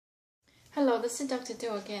this is Dr.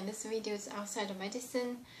 Do again. This video is outside of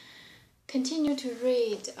medicine. Continue to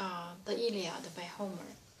read the Iliad by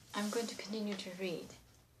Homer. I'm going to continue to read.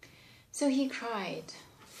 So he cried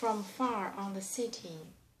from far on the city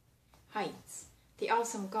heights, the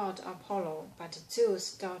awesome god Apollo, but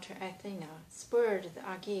Zeus' daughter Athena spurred the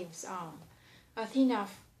Argives on. Athena,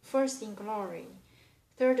 first in glory,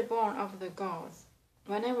 third born of the gods,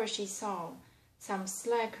 whenever she saw some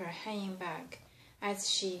slacker hanging back, as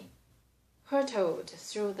she hurtled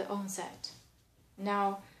through the onset.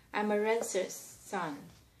 Now Amaranthus' son,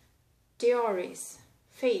 Diores,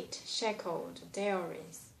 fate shackled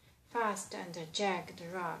Diores, fast and a jagged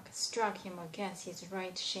rock struck him against his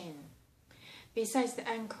right shin. Besides the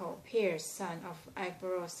ankle, Pierce, son of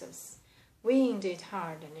Abrosius, winged it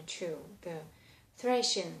hard and true. The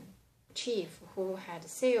Thracian chief who had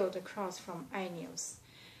sailed across from Aeneas,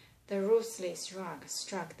 the ruthless rock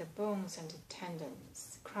struck the bones and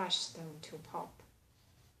tendons, crushed them to pulp.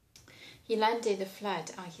 He landed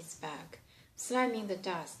flat on his back, slamming the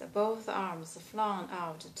dust, both arms flung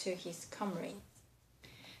out to his comrades.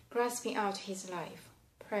 Grasping out his life,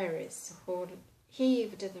 Paris, who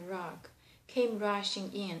heaved the rock, came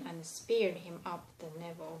rushing in and speared him up the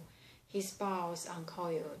navel, his bowels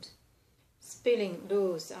uncoiled, spilling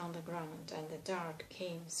loose on the ground, and the dark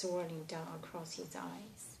came swirling down across his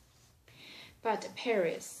eyes. But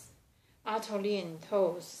Paris, Atolian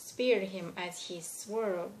toes, speared him as he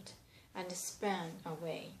swerved and span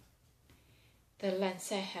away. The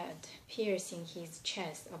lancet, piercing his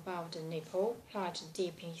chest above the nipple, plunged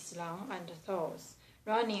deep in his lung and thighs,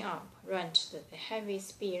 running up, wrenched the heavy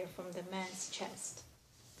spear from the man's chest,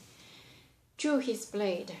 drew his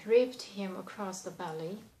blade, ripped him across the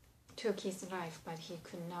belly, took his life, but he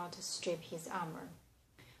could not strip his armor.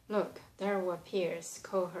 Look, there were Pierce's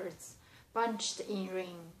cohorts, bunched in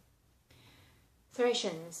ring,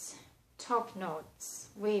 Thracians, topknots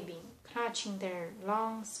waving, clutching their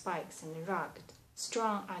long spikes, and rugged,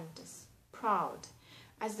 strong and proud,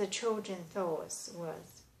 as the Trojan Thors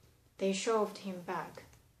was. They shoved him back.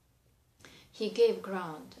 He gave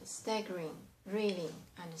ground, staggering, reeling,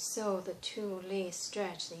 and so the two lay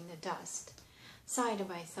stretched in the dust, side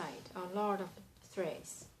by side, a lord of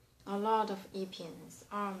Thrace, a lord of Epians,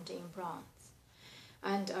 armed in bronze,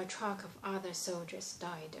 and a truck of other soldiers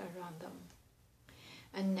died around them.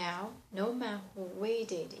 And now no man who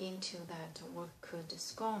waded into that work could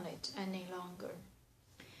scorn it any longer.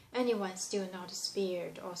 Anyone still not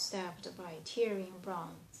speared or stabbed by tearing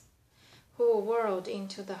bronze, who whirled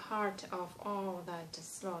into the heart of all that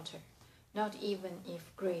slaughter, not even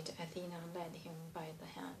if great Athena led him by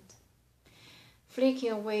the hand,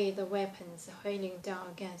 flicking away the weapons hailing down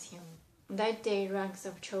against him. That day ranks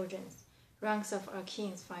of Trojans, ranks of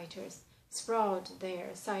Achaeans fighters, sprawled there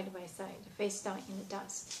side by side, face down in the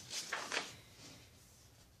dust.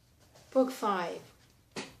 Book 5.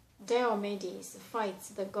 Diomedes fights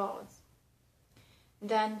the gods.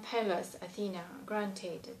 Then Pallas Athena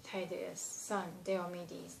granted Tydeus' son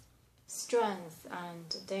Diomedes strength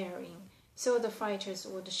and daring, so the fighters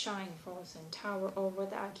would shine forth and tower over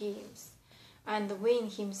the Argives, and win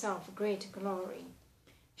himself great glory.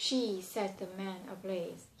 She set the man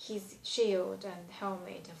ablaze, his shield and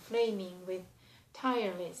helmet flaming with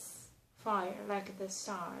tireless fire like the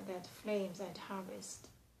star that flames at harvest,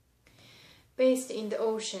 based in the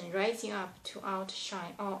ocean, rising up to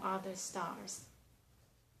outshine all other stars.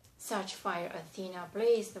 Such fire Athena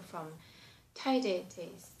blazed from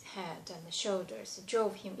Tydeus' head and shoulders,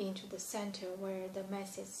 drove him into the center where the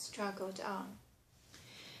masses struggled on.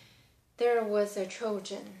 There was a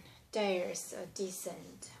Trojan, Darius, a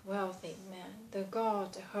decent, wealthy man, the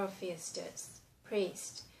god Hephaestus,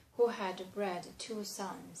 priest, who had bred 2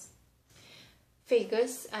 sons,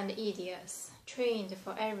 Phagus and Idias, trained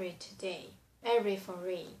for every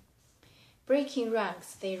foray. Breaking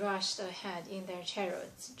ranks, they rushed ahead in their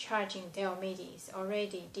chariots, charging Diomedes,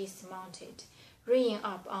 already dismounted, rearing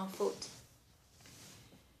up on foot.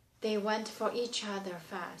 They went for each other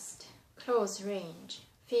fast, close range.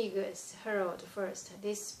 Phagus hurled first.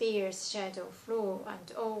 This spear's shadow flew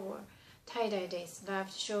and over Tydeus'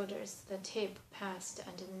 left shoulders. The tip passed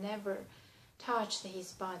and never touched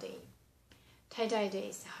his body.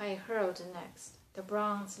 Tydeus hurled next. The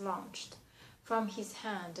bronze launched from his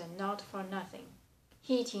hand, and not for nothing,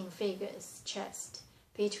 hitting Phagus' chest.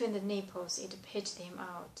 Between the nipples it pitched him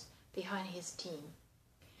out behind his team.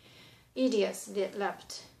 Idias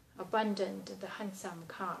leapt, abandoned the handsome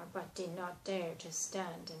car, but did not dare to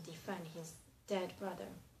stand and defend his dead brother,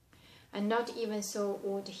 and not even so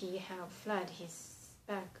would he have fled his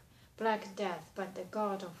black death, but the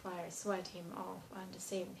god of fire swept him off and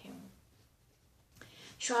saved him.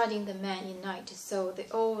 shrouding the man in night, so the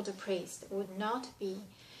old priest would not be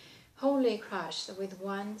wholly crushed with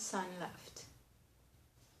one son left.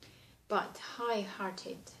 But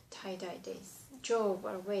high-hearted Tydides drove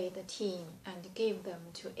away the team and gave them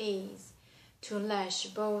to Aias to lash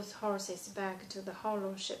both horses back to the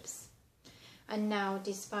hollow ships. And now,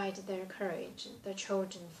 despite their courage, the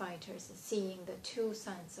Trojan fighters, seeing the two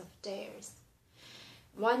sons of theirs,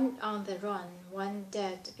 one on the run, one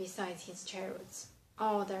dead beside his chariots,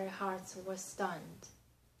 all their hearts were stunned.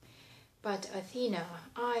 But Athena,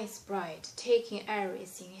 eyes bright, taking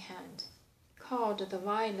Ares in hand, called the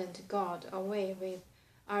violent god away with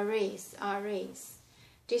Ares, Ares,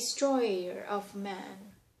 destroyer of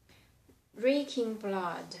man, reeking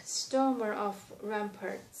blood, stormer of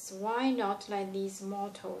ramparts, why not let these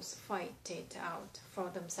mortals fight it out for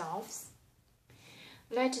themselves?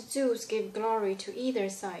 Let Zeus give glory to either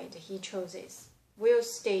side he chooses. We'll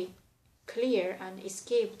stay clear and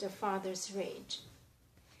escape the father's rage.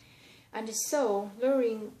 And so,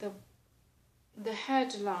 luring the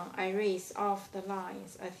headlong Ares off the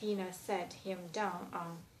lines, Athena set him down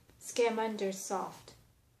on Scamander's soft,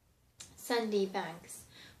 sandy banks,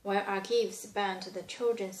 while Argives bent the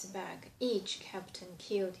Trojans back. Each captain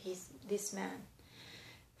killed this man.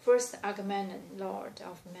 First Agamemnon, lord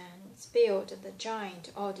of men, spilled the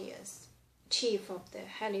giant Odius, chief of the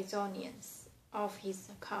Halizonians, off his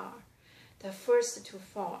car, the first to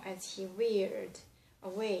fall as he veered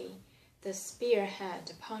away. The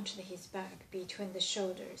spearhead punched his back between the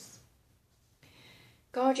shoulders,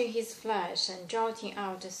 gouging his flesh and jolting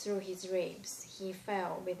out through his ribs. He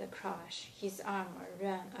fell with a crash. His armor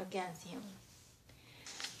ran against him.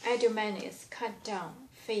 Idomeneus cut down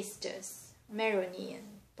Phaestus,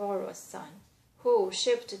 Meronian, Boros' son, who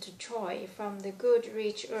shipped to Troy from the good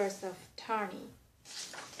rich earth of Tarni.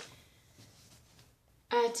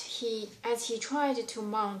 As he tried to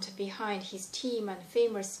mount behind his team and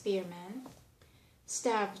famous spearman,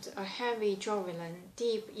 stabbed a heavy javelin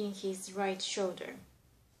deep in his right shoulder.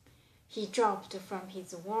 He dropped from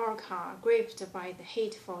his war car, gripped by the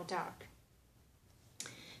hateful dark.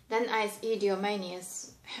 Then as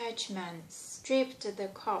Idomeneus' henchman stripped the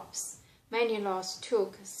corpse, Menelaus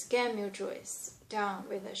took Scamudraes down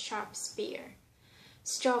with a sharp spear.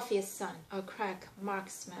 Strophius' son, a crack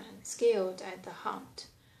marksman, skilled at the hunt.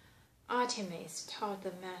 Artemis taught the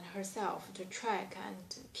man herself to track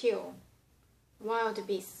and kill wild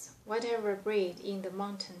beasts, whatever breed in the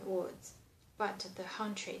mountain woods. But the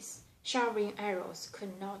huntress, showering arrows,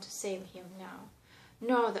 could not save him now,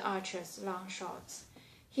 nor the archer's long shots.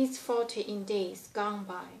 His 40 in days gone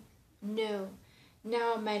by. No,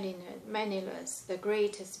 now Menelaus, the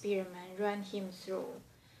great spearman, ran him through,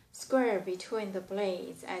 square between the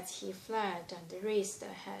blades as he fled and raced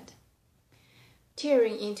ahead,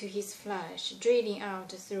 tearing into his flesh, drilling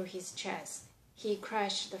out through his chest. He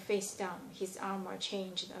crashed face down, his armor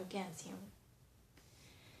changed against him.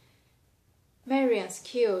 Marius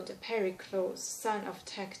killed Pericles, son of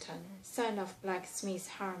Tecton, son of blacksmith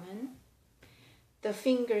Harmon. The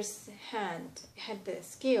finger's hand had the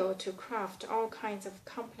skill to craft all kinds of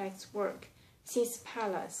complex work, since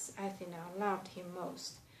Pallas Athena loved him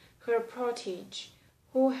most. Her protege,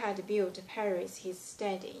 who had built Paris his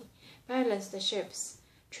steady, balanced the ships,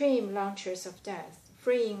 trim launchers of death,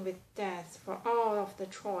 freeing with death for all of the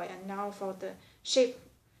Troy and now for the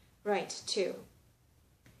shipwright too.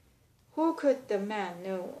 Who could the man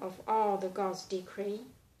know of all the gods' decree?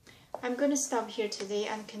 I'm going to stop here today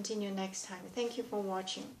and continue next time. Thank you for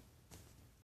watching.